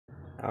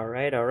All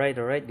right.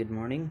 Good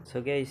morning. So,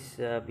 guys,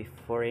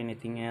 before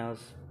anything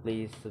else,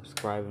 please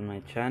subscribe on my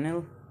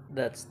channel.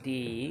 That's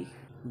the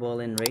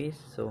ball and race.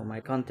 So,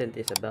 my content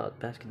is about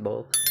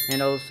basketball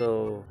and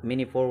also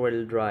mini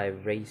four-wheel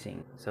drive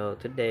racing. So,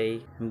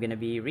 today I'm gonna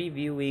be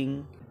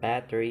reviewing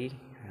battery,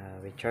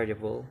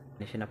 rechargeable.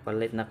 Na siya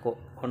napalit na ko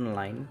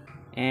online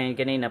and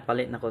kanina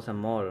napalit na ko sa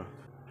mall.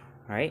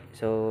 Alright,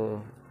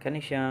 so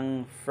kani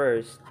siyang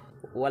first,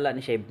 wala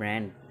ni siya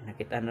brand.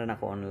 Nakita na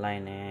ko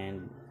online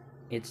and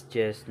it's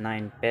just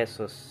 9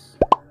 pesos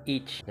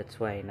each. That's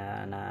why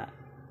na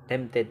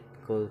tempted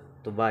ko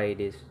to buy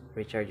this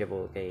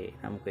rechargeable kay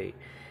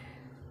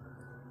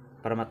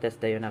para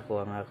matest dayon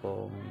ako ang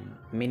akong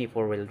mini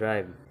four-wheel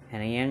drive. And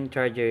ang iyang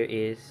charger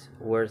is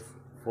worth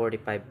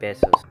 45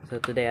 pesos.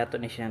 So today ato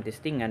ni siyang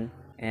testingan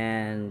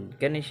and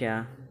kani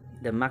siya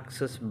the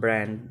Maxus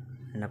brand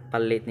na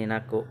palit ni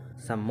nako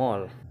sa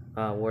mall,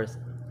 worth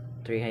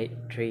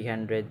 369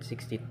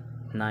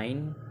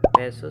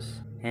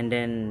 pesos, and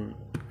then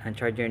ang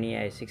charger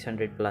niya ay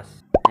 600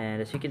 plus.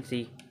 And as you can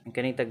see, ang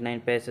kaning tag 9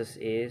 pesos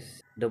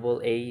is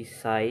double A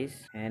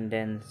size and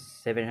then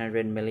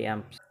 700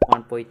 milliamps,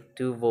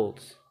 1.2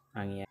 volts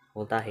ang iya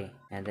voltahe.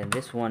 And then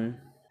this one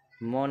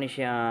mo ni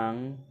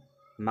siyang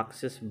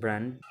Maxus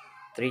brand,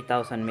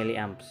 3000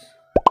 milliamps,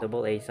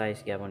 double A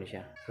size gyapon ni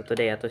siya. So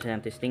today ato siyang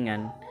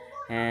testingan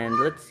and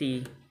let's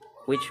see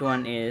which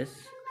one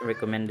is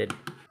recommended.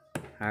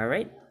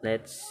 Alright,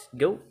 let's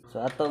go.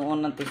 So atong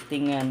unang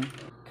testingan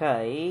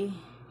kay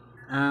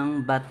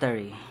ang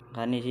battery.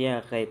 Kani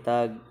siya kay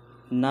tag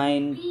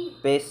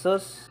 9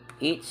 pesos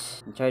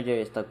each. Ang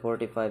charger is tag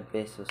 45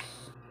 pesos.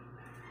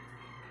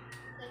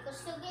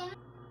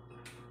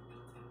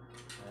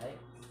 Alright,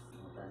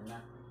 mutan na.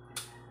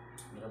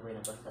 Mira ba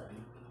yung nabasa ni?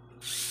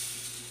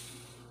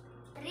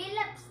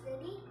 Relax,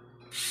 daddy.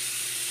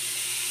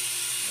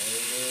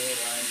 Ready,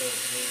 1, 2,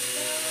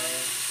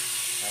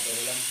 3. Sabi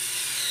lang.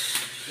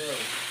 Go. 1,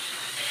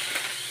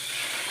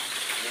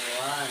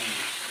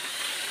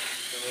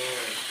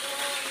 2.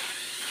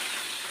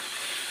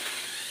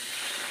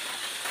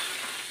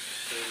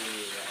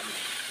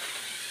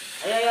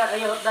 Ay,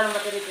 hot dalang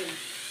battery pin.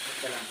 Hot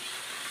dalang.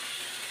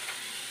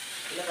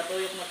 Sila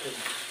katuyok mo pin.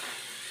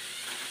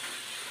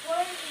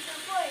 4 into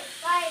 4, 5.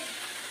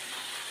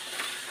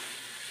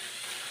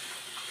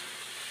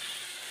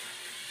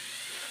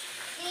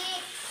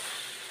 6.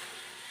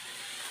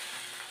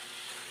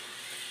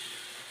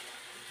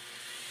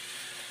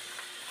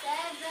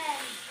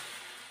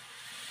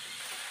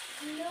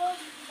 7. No,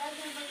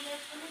 dagang bagay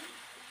ko na.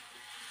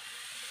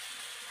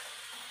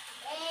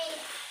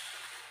 8.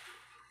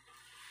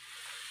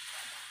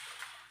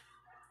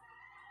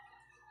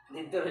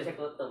 Dito rin siya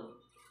kutong.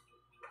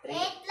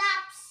 8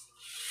 laps.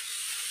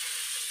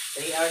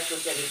 3 hours ko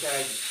siya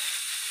recharge.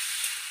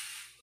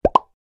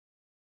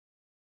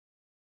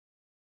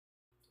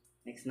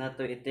 Next na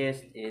to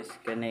i-test is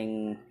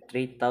kaning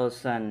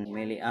 3000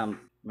 milliamp.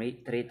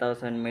 May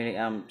 3000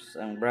 milliamps.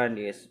 Ang brand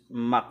is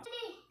Max. This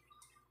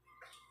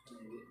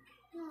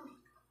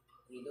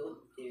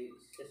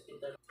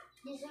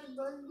is golden. Diesel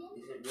golden,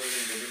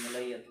 hindi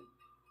malayat.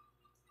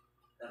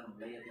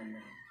 Malayat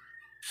naman.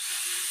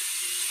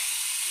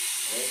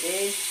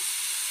 Ready?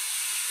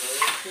 Go,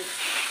 shoot.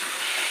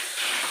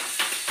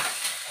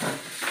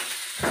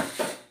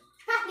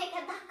 Hindi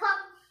ka takot.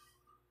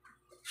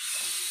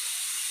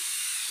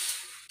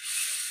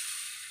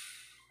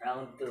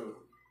 Round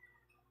 2.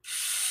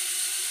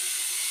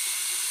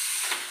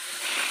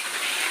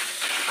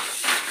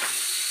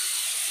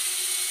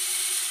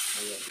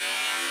 Ayan.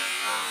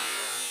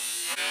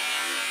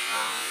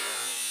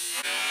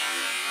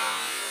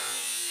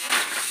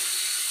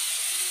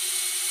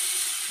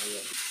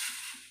 Ayan.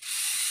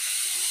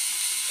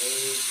 3,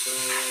 2,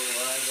 1,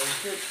 go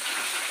shoot.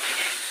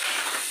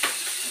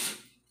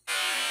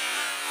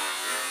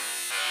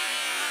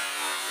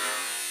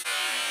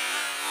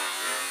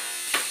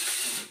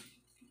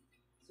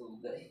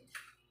 Sugay.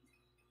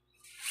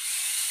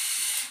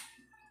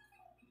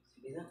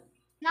 Sige na.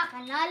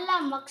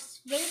 Nakanala, Max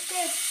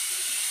Baker.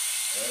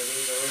 Ready,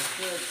 go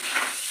shoot.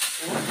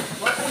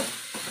 What?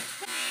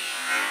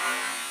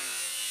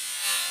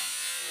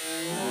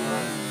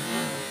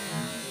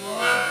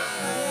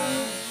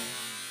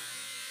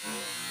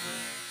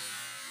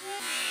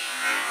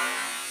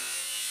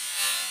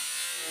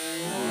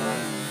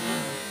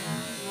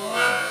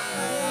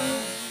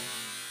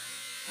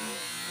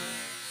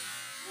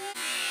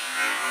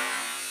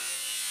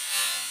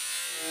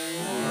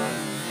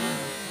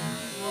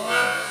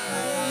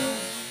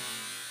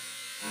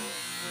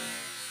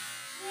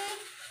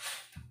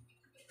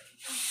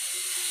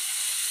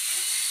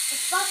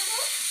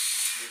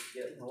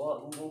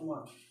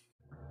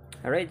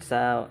 Alright,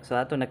 so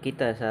ato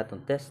nakita sa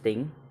atong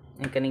testing,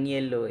 ang kaning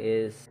yellow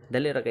is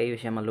dali ra kayo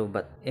siya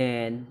malubat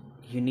and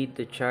you need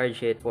to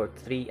charge it for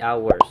 3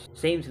 hours.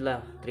 Same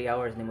sila, 3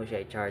 hours nimo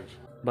siya i-charge.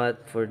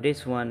 But for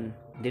this one,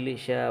 dili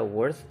siya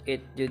worth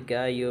it jud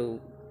kayo.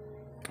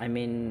 I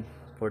mean,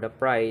 for the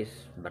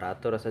price,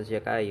 barato ra sad siya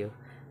kayo.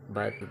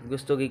 But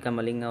gusto gi ka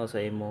malingaw sa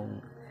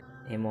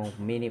imong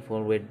mini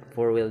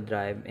four-wheel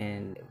drive,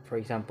 and for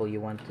example you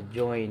want to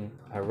join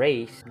a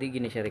race, di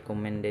gini siya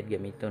recommended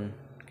gamiton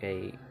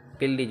kay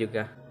pildi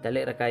juga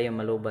dali ra kayo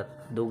malubat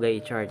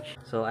dugay charge.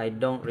 So I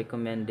don't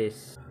recommend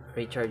this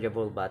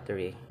rechargeable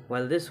battery.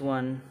 While this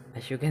one,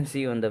 as you can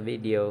see on the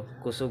video,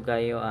 kusog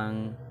kayo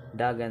ang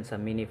dagan sa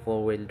mini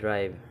four-wheel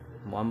drive,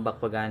 muambak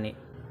pa gani.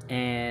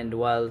 And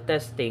while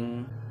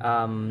testing,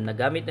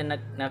 nagamit na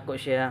nako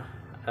siya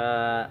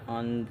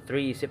on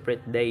 3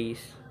 separate days.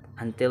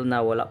 Until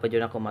now wala pa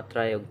jud ako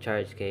matry og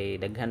charge kay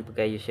daghan pa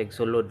kayo siya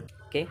sulod.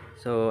 Okay,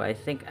 so I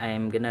think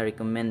I'm gonna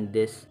recommend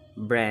this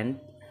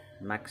brand,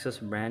 Maxus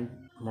brand.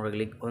 Murag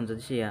lig-on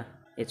sad siya.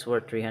 It's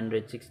worth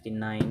 369,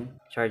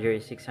 charger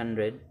is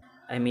 600.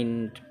 I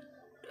mean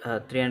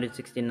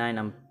 369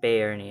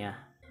 ampere niya.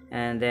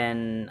 And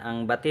then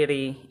ang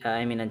battery,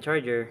 ang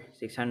charger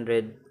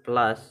 600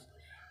 plus,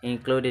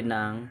 included na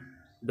ang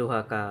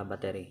duha ka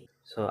battery.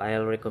 So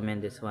I'll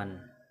recommend this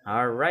one.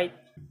 All right.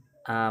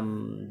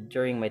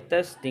 During my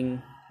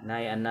testing,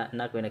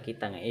 na ko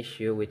nakita nga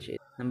issue, which is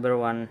number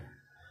one,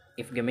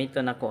 if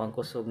gamiton ako ang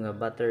kusog nga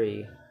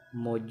battery,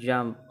 mo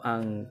jump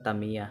ang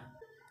Tamiya.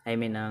 I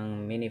mean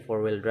ang mini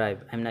four-wheel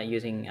drive. I'm not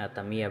using a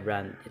Tamiya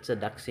brand. It's a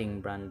Daxing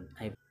brand.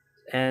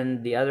 And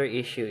the other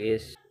issue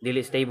is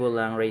dili stable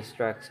lang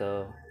racetrack.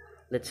 So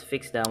let's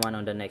fix that one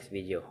on the next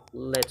video.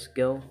 Let's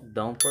go.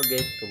 Don't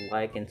forget to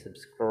like and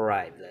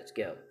subscribe. Let's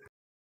go.